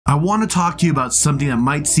I want to talk to you about something that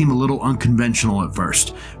might seem a little unconventional at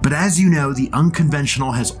first, but as you know, the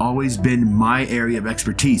unconventional has always been my area of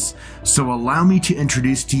expertise, so allow me to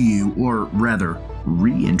introduce to you, or rather,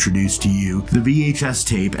 reintroduce to you, the VHS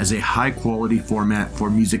tape as a high-quality format for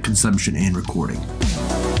music consumption and recording.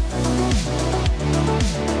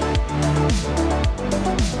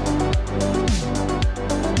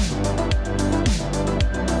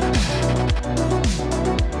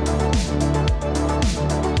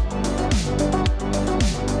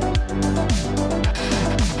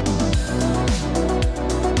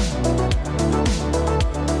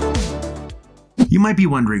 You might be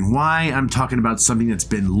wondering why I'm talking about something that's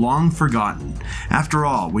been long forgotten. After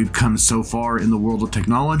all, we've come so far in the world of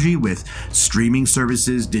technology with streaming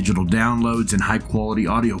services, digital downloads, and high-quality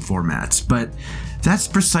audio formats, but that's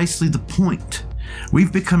precisely the point.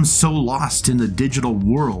 We've become so lost in the digital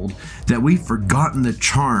world that we've forgotten the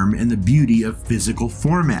charm and the beauty of physical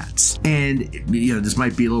formats. And, this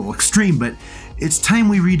might be a little extreme, but it's time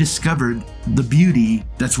we rediscovered the beauty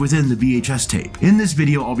that's within the VHS tape. In this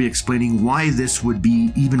video, I'll be explaining why this would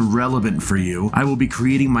be even relevant for you. I will be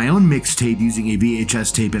creating my own mixtape using a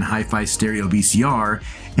VHS tape and hi-fi stereo VCR,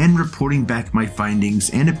 and reporting back my findings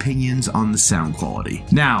and opinions on the sound quality.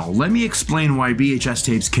 Now, let me explain why VHS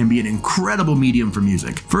tapes can be an incredible medium for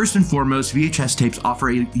music. First and foremost, VHS tapes offer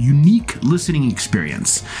a unique listening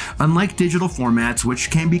experience. Unlike digital formats, which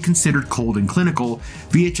can be considered cold and clinical,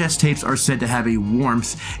 VHS tapes are said to have a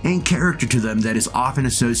warmth and character to them that is often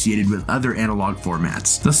associated with other analog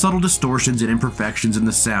formats. The subtle distortions and imperfections in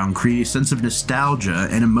the sound create a sense of nostalgia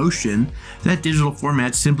and emotion that digital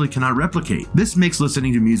formats simply cannot replicate. This makes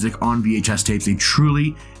listening to music on VHS tapes a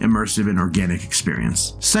truly immersive and organic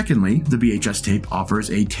experience. Secondly, the VHS tape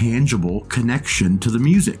offers a tangible connection to the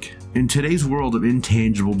music. In today's world of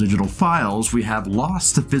intangible digital files, we have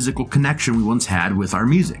lost the physical connection we once had with our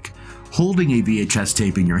music. Holding a VHS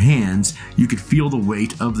tape in your hands, you could feel the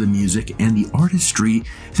weight of the music and the artistry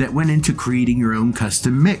that went into creating your own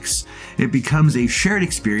custom mix. It becomes a shared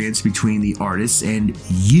experience between the artist and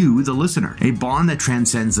you, the listener, a bond that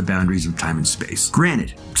transcends the boundaries of time and space.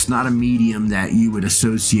 Granted, it's not a medium that you would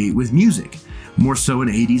associate with music, more so an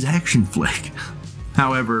 80s action flick.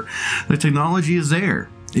 However, the technology is there.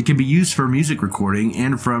 It can be used for music recording,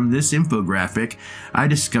 and from this infographic, I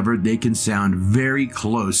discovered they can sound very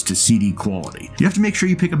close to CD quality. You have to make sure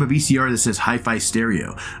you pick up a VCR that says hi-fi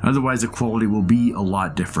stereo, otherwise the quality will be a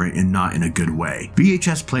lot different and not in a good way.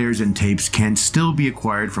 VHS players and tapes can still be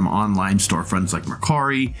acquired from online storefronts like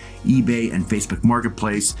Mercari, eBay, and Facebook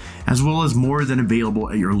Marketplace, as well as more than available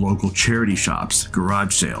at your local charity shops,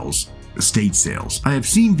 garage sales, estate sales. I have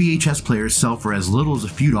seen VHS players sell for as little as a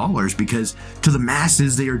few dollars because to the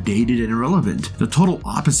masses they are dated and irrelevant. The total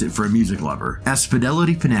opposite for a music lover. As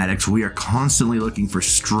fidelity fanatics, we are constantly looking for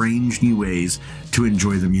strange new ways to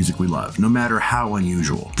enjoy the music we love, no matter how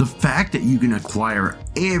unusual. The fact that you can acquire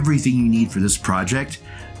everything you need for this project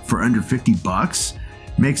for under $50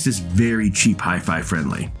 makes this very cheap hi-fi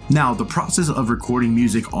friendly. Now, the process of recording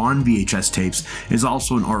music on VHS tapes is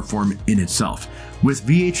also an art form in itself. With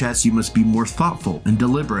VHS, you must be more thoughtful and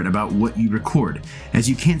deliberate about what you record, as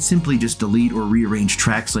you can't simply just delete or rearrange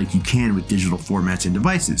tracks like you can with digital formats and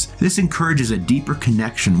devices. This encourages a deeper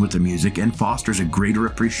connection with the music and fosters a greater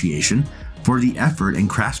appreciation for the effort and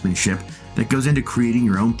craftsmanship that goes into creating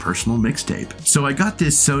your own personal mixtape. So I got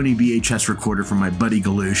this Sony VHS recorder from my buddy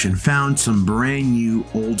Galoosh and found some brand new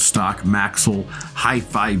old stock Maxell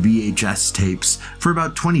hi-fi VHS tapes for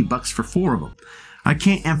about $20 for 4 of them. I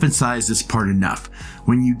can't emphasize this part enough.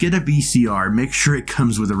 When you get a VCR, make sure it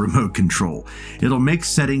comes with a remote control. It'll make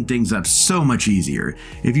setting things up so much easier.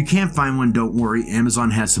 If you can't find one, don't worry,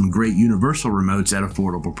 Amazon has some great universal remotes at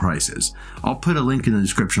affordable prices. I'll put a link in the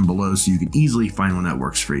description below so you can easily find one that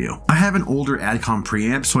works for you. I have an older Adcom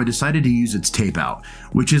preamp, so I decided to use its tape out,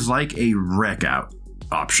 which is like a rec out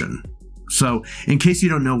option. So, in case you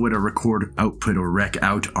don't know what a record output or rec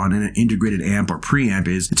out on an integrated amp or preamp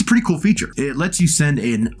is, it's a pretty cool feature. It lets you send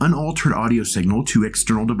an unaltered audio signal to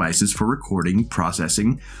external devices for recording,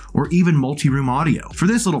 processing, or even multi-room audio. For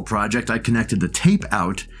this little project, I connected the tape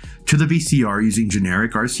out to the VCR using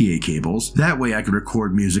generic RCA cables. That way I could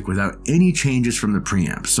record music without any changes from the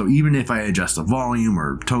preamp, so even if I adjust the volume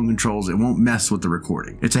or tone controls, it won't mess with the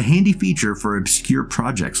recording. It's a handy feature for obscure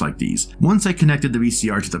projects like these. Once I connected the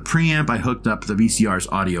VCR to the preamp, I hooked up the VCR's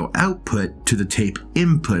audio output to the tape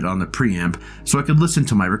input on the preamp so I could listen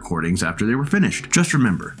to my recordings after they were finished. Just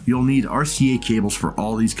remember, you'll need RCA cables for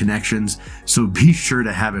all these connections, so be sure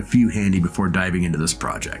to have a few handy before diving into this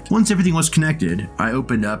project. Once everything was connected, I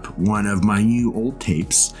opened up one of my new old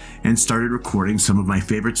tapes and started recording some of my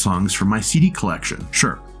favorite songs from my CD collection.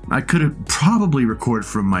 Sure, I could have probably recorded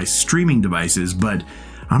from my streaming devices, but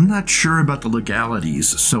I'm not sure about the legalities,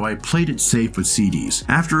 so I played it safe with CDs.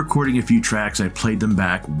 After recording a few tracks, I played them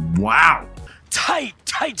back. Wow! Tight,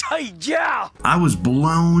 yeah! I was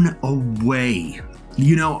blown away.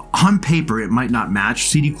 You know, on paper it might not match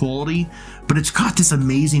CD quality, but it's got this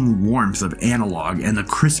amazing warmth of analog and the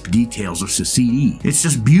crisp details of CD. It's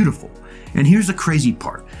just beautiful. And here's the crazy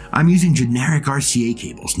part. I'm using generic RCA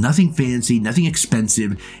cables, nothing fancy, nothing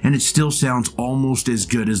expensive, and it still sounds almost as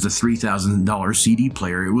good as the $3,000 CD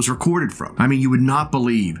player it was recorded from. I mean, you would not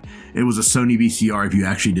believe it was a Sony VCR if you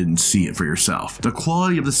actually didn't see it for yourself. The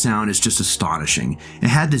quality of the sound is just astonishing. It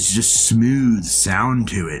had this just smooth sound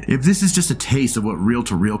to it. If this is just a taste of what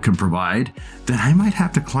reel-to-reel can provide, then I might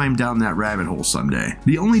have to climb down that rabbit hole someday.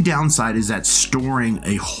 The only downside is that storing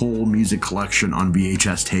a whole music collection on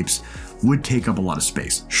VHS tapes would take up a lot of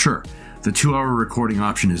space. Sure, the 2-hour recording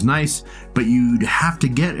option is nice, but you'd have to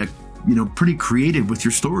get pretty creative with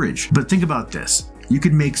your storage. But think about this. You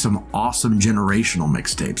could make some awesome generational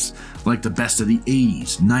mixtapes, like the best of the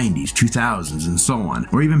 80s, 90s, 2000s, and so on.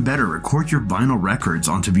 Or even better, record your vinyl records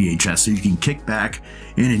onto VHS so you can kick back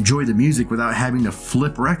and enjoy the music without having to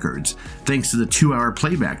flip records, thanks to the 2-hour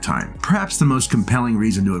playback time. Perhaps the most compelling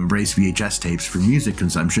reason to embrace VHS tapes for music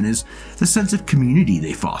consumption is the sense of community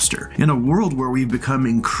they foster. In a world where we've become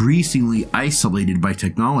increasingly isolated by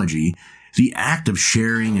technology, the act of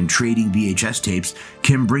sharing and trading VHS tapes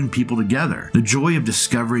can bring people together. The joy of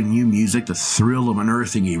discovering new music, the thrill of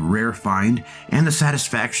unearthing a rare find, and the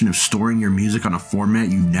satisfaction of storing your music on a format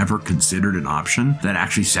you never considered an option that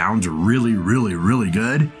actually sounds really, really, really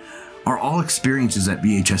good are all experiences that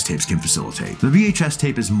VHS tapes can facilitate. The VHS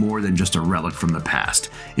tape is more than just a relic from the past.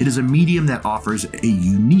 It is a medium that offers a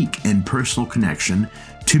unique and personal connection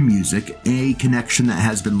to music, a connection that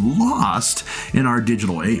has been lost in our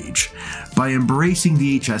digital age. By embracing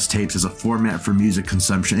VHS tapes as a format for music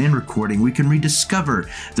consumption and recording, we can rediscover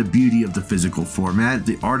the beauty of the physical format,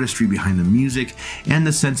 the artistry behind the music, and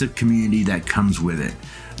the sense of community that comes with it.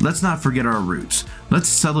 Let's not forget our roots. Let's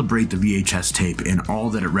celebrate the VHS tape and all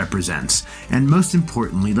that it represents. And most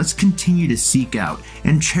importantly, let's continue to seek out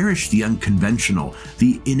and cherish the unconventional,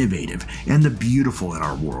 the innovative, and the beautiful in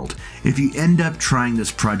our world. If you end up trying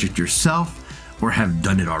this project yourself, or have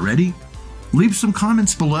done it already, leave some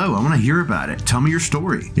comments below. I want to hear about it. Tell me your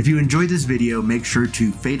story. If you enjoyed this video, make sure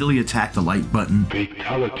to fatally attack the like button,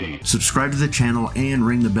 Fatality. subscribe to the channel, and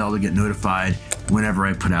ring the bell to get notified whenever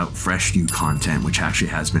I put out fresh new content, which actually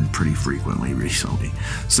has been pretty frequently recently.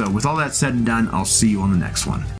 So with all that said and done, I'll see you on the next one.